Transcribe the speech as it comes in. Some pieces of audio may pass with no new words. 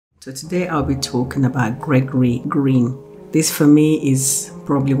So today I'll be talking about Gregory Green. This for me is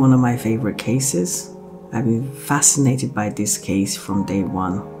probably one of my favorite cases. I've been fascinated by this case from day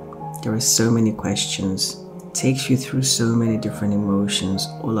one. There are so many questions. It takes you through so many different emotions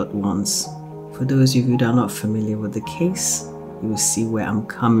all at once. For those of you that are not familiar with the case, you will see where I'm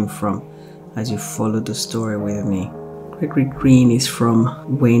coming from as you follow the story with me. Gregory Green is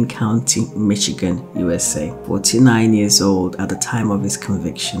from Wayne County, Michigan, USA, 49 years old at the time of his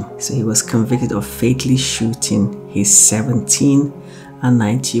conviction. So he was convicted of fatally shooting his 17 and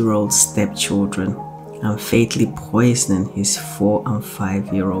 90-year-old stepchildren and fatally poisoning his 4 and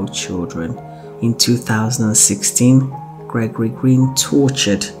 5-year-old children. In 2016, Gregory Green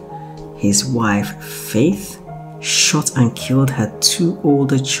tortured his wife, Faith, shot and killed her 2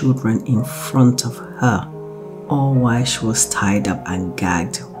 older children in front of her, all while she was tied up and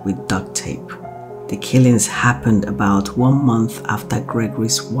gagged with duct tape. The killings happened about 1 month after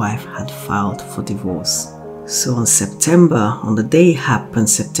Gregory's wife had filed for divorce. So on the day it happened,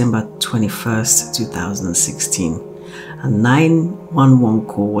 September 21st, 2016, a 911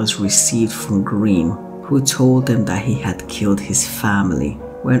 call was received from Green, who told them that he had killed his family.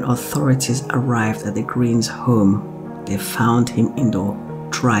 When authorities arrived at the Green's home, they found him in the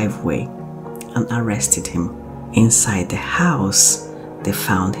driveway and arrested him. Inside the house, they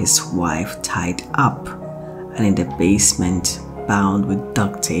found his wife tied up and in the basement bound with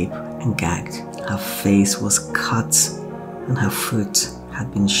duct tape and gagged. Her face was cut and her foot had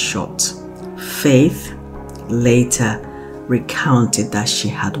been shot. Faith later recounted that she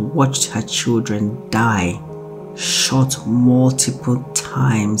had watched her children die, shot multiple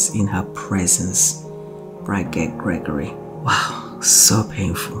times in her presence. Bragged Gregory. Wow, so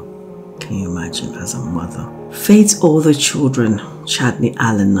painful. Can you imagine as a mother? Faith's older children, Chadney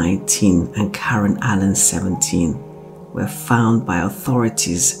Allen 19 and Karen Allen 17, were found by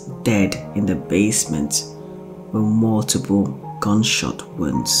authorities dead in the basement with multiple gunshot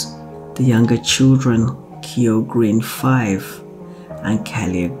wounds. The younger children, Keo Green 5 and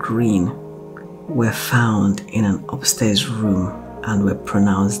Kelly Green, were found in an upstairs room and were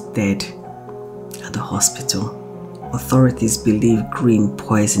pronounced dead at the hospital. Authorities believe Green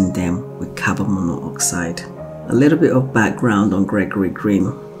poisoned them with carbon monoxide. A little bit of background on Gregory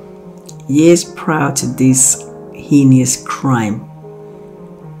Green. Years prior to this heinous crime,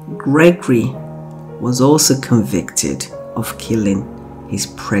 Gregory was also convicted of killing his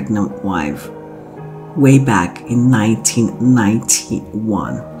pregnant wife way back in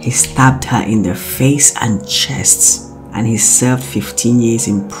 1991. He stabbed her in the face and chest, and he served 15 years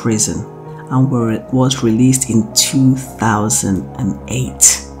in prison and was released in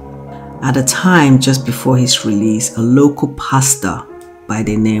 2008. At the time, just before his release, a local pastor by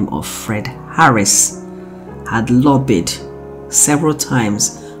the name of Fred Harris had lobbied several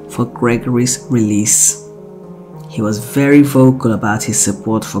times for Gregory's release. He was very vocal about his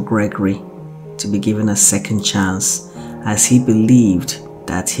support for Gregory to be given a second chance, as he believed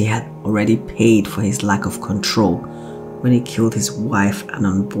that he had already paid for his lack of control when he killed his wife and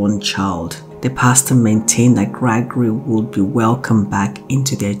unborn child. The pastor maintained that Gregory would be welcomed back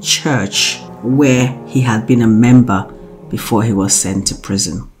into their church, where he had been a member before he was sent to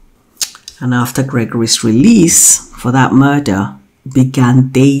prison. And after Gregory's release for that murder, began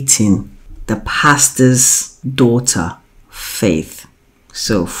dating the pastor's daughter, Faith.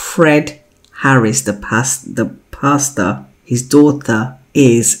 So Fred Harris, the pastor, his daughter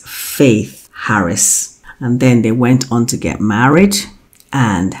is Faith Harris. And then they went on to get married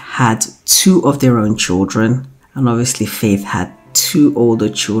and had 2 of their own children. And obviously Faith had 2 older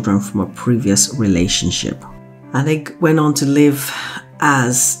children from a previous relationship. And they went on to live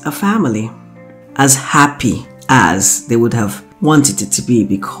as a family, as happy as they would have wanted it to be,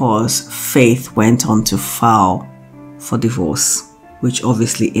 because Faith went on to file for divorce, which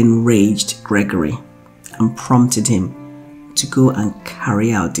obviously enraged Gregory and prompted him to go and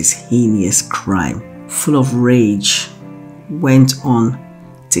carry out this heinous crime. Full of rage, went on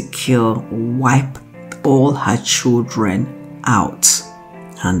to wipe all her children out.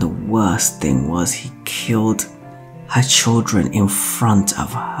 And the worst thing was he killed her children in front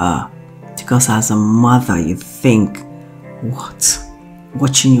of her. Because as a mother, you think, what?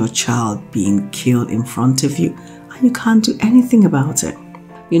 Watching your child being killed in front of you and you can't do anything about it.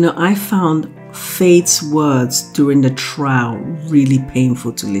 You know, I found Faith's words during the trial really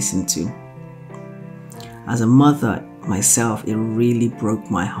painful to listen to. As a mother myself, it really broke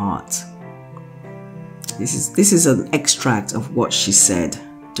my heart. This is an extract of what she said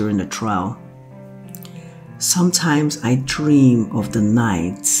during the trial. Sometimes I dream of the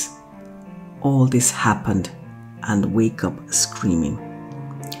nights all this happened and wake up screaming.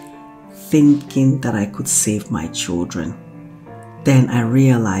 thinking that I could save my children. Then I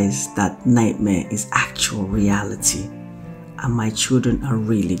realized that nightmare is actual reality and my children are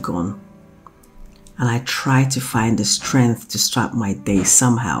really gone. And I try to find the strength to start my day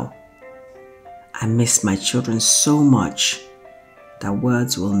somehow. I miss my children so much that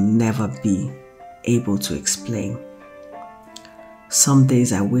words will never be able to explain. Some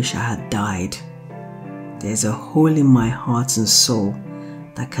days I wish I had died. There's a hole in my heart and soul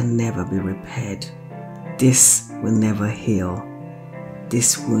that can never be repaired. This will never heal.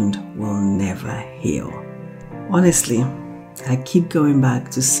 This wound will never heal. Honestly, I keep going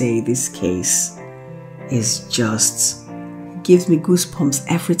back to say this case is just, it gives me goosebumps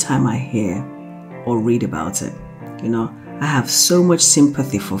every time I hear or read about it. You know, I have so much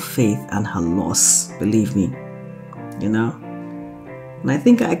sympathy for Faith and her loss, believe me, you know. And I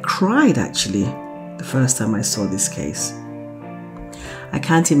think I cried actually the first time I saw this case. I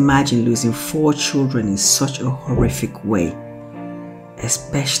can't imagine losing 4 children in such a horrific way,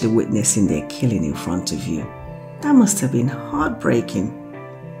 especially witnessing their killing in front of you. That must have been heartbreaking.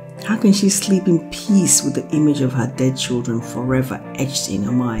 How can she sleep in peace with the image of her dead children forever etched in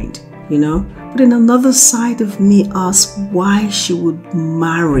her mind, you know? But then another side of me asks why she would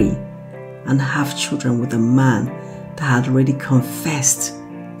marry and have children with a man that had already confessed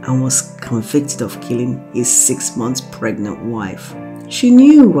and was convicted of killing his 6 months pregnant wife. She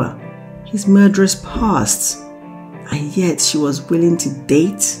knew his murderous past, and yet she was willing to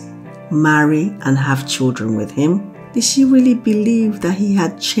date, marry, and have children with him. Did she really believe that he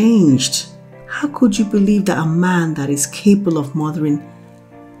had changed? How could you believe that a man that is capable of murdering,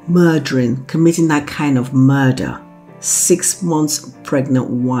 committing that kind of murder, 6 months pregnant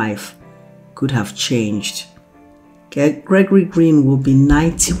wife, could have changed? Gregory Green will be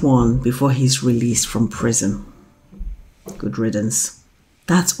 91 before he's released from prison. Good riddance.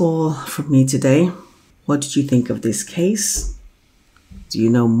 That's all from me today. What did you think of this case? Do you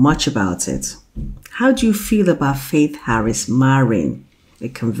know much about it? How do you feel about Faith Harris marrying a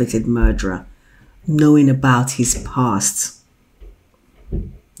convicted murderer, knowing about his past,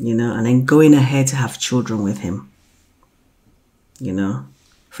 you know, and then going ahead to have children with him? You know,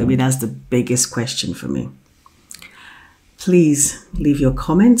 for me, that's the biggest question for me. Please leave your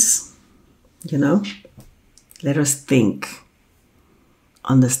comments, you know, let us think,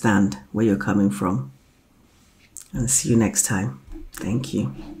 understand where you're coming from, and see you next time. Thank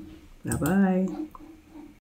you. Bye-bye.